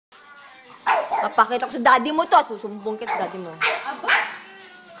Papakita ko sa daddy mo to. Susumbong kita sa daddy mo. Aba?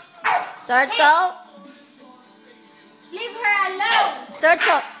 Turtle. Leave her alone.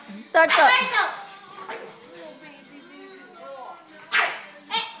 Turtle. Turtle. Turtle.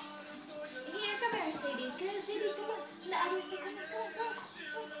 Eh. Here, come here, Sadie. Sadie, come on. The other side. Come on.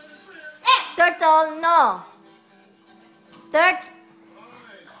 Eh. Turtle, no. Turtle.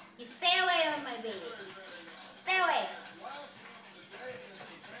 You stay away from my baby. Stay away.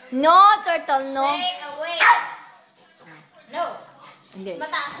 No, Turtle, no. Stay away. No. Hindi. Mas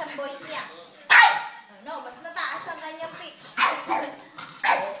mataas ang voice niya. No, mas mataas ang kanyang pitch.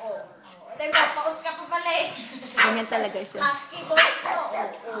 Oo. Dahil paus ka pa pala eh. Ganyan talaga siya. Husky voice ko.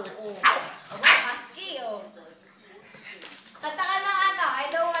 Oo. Husky, oh. Kanta ka ng ano, I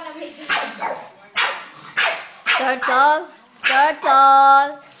don't wanna miss you. Turtle.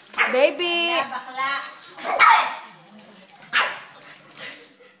 Turtle. Baby. Bakla, bakla.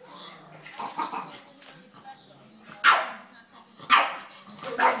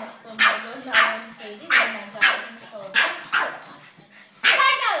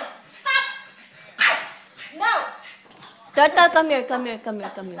 Turtle, come here, come here, come here,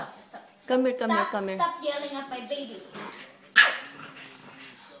 come here. Stop. Come here, come here, come here. Stop yelling at my baby.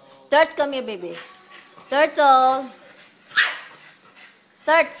 Turtle, come here, baby. Turtle.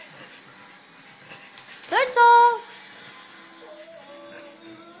 Turtle. Turtle.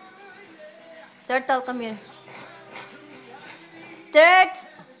 Turtle, come here. Turtle.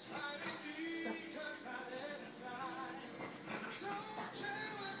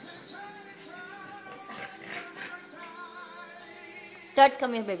 Turtle,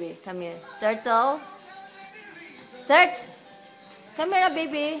 come here, baby. Come here. Turtle. Turtle. Come here,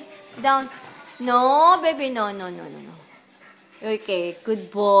 baby. Down. No, baby. No, no, no, no, no. Okay,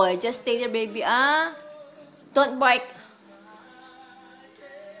 good boy. Just stay there, baby. Ah, don't bark.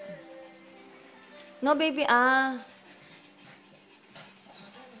 No, baby. Ah.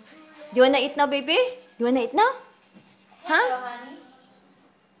 Do you wanna eat now, baby? Do you wanna eat now? Huh? Hello, honey.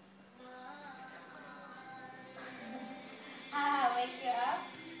 Wake you up.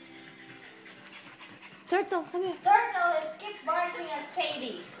 Turtle, come here. Turtle is keep barking at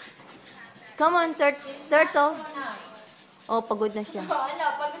Sadie. Come on, It's Turtle. not so nice. Oh, pagod na siya. Oh, ano,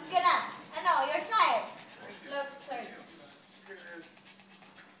 pagod ka na. Ano, you're tired. Look, Turtle.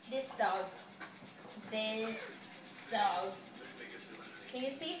 This dog. Can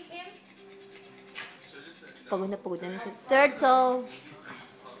you see him? Pagod na siya. Turtle.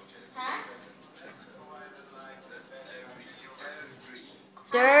 Huh?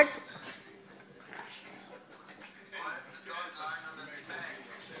 Turtle.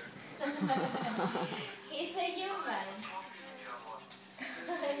 He's a human.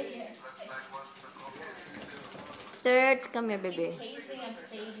 Turtle, come here, baby. Keep chasing up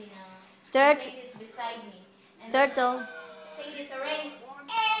Sadie now. Turtle. Sadie's beside me. And Turtle. Sadie's already